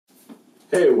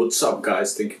Hey, what's up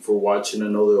guys? Thank you for watching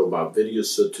another of my videos.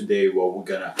 So today what we're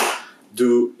gonna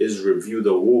do is review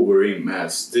the Wolverine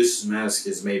mask. This mask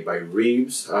is made by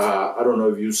Reevz. I don't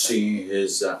know if you've seen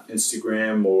his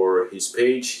Instagram or his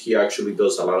page. He actually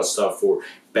does a lot of stuff for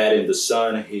Bat in the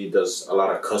Sun. He does a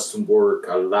lot of custom work,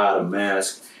 a lot of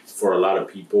masks for a lot of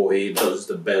people. He does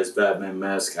the best Batman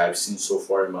mask I've seen so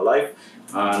far in my life.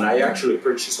 And I actually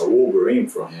purchased a Wolverine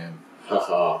from him.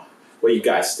 Haha. What you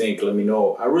guys think? Let me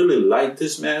know. I really like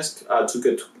this mask. I took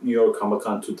it to New York Comic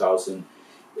Con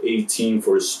 2018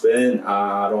 for a spin.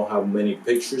 I don't have many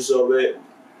pictures of it,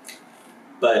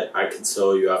 but I can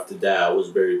tell you after that I was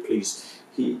very pleased.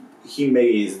 He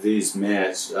made these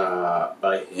masks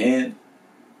by hand.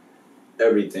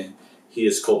 Everything. He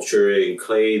is sculptured in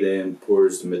clay, then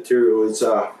pours the material. It's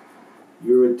a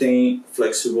urethane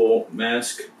flexible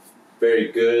mask.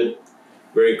 Very good,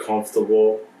 very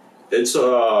comfortable. It's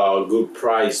a good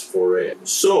price for it.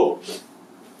 So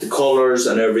the colors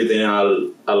and everything,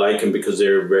 I like them because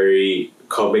they're very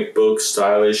comic book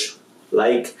stylish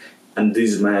like, and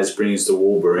this mask brings the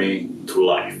Wolverine to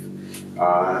life.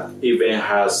 Even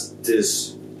has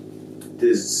this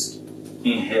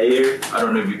in here. I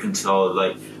don't know if you can tell,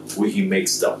 like when he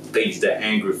makes the face, the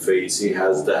angry face. He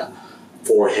has the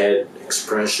forehead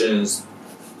expressions.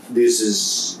 This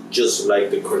is just like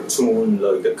the cartoon,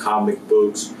 like the comic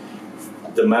books.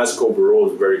 The mask overall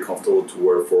is very comfortable to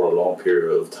wear for a long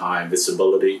period of time.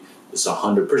 Visibility is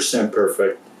 100%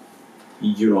 perfect.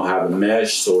 You don't have a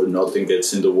mesh, so nothing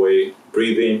gets in the way.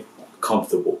 Breathing,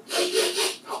 comfortable.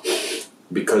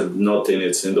 Because nothing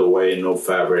is in the way, no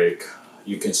fabric.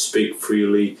 You can speak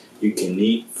freely, you can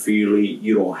eat freely.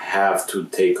 You don't have to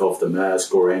take off the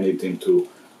mask or anything to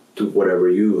do whatever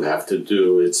you have to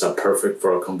do. It's perfect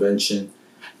for a convention.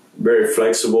 Very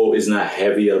flexible, it's not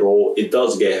heavy at all. It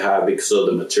does get hot because of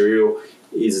the material.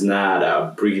 It's not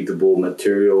a breathable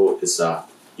material, it's a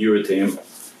urethane.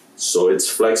 So it's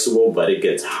flexible, but it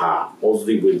gets hot.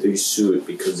 Mostly with this suit,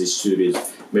 because this suit is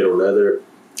made of leather,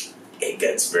 it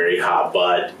gets very hot,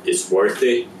 but it's worth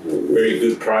it. Very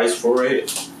good price for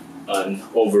it. And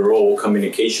overall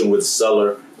communication with the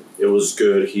seller, it was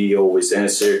good. He always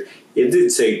answered. It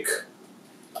did take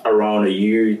around a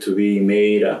year to be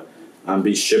made and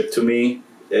be shipped to me.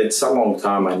 It's a long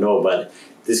time, I know, but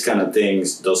this kind of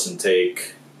things doesn't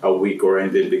take a week or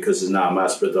anything because it's not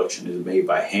mass production. It's made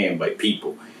by hand, by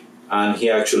people. And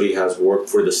he actually has worked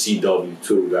for the CW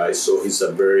too, guys. So he's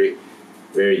a very,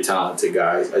 very talented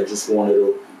guy. I just wanted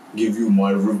to give you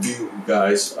my review,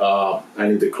 guys. I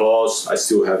need the claws. I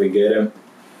still haven't get them.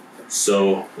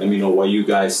 So let me know what you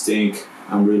guys think.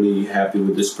 I'm really happy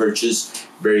with this purchase.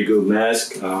 Very good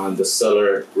mask. The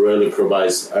seller really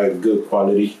provides a good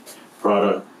quality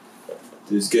product.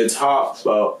 This gets hot,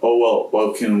 but oh well,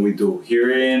 what can we do?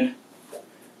 Herein,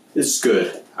 it's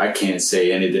good. I can't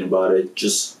say anything about it.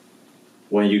 Just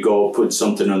when you go, put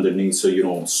something underneath so you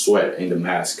don't sweat in the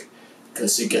mask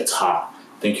because it gets hot.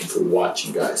 Thank you for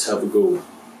watching, guys. Have a good one.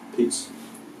 Peace.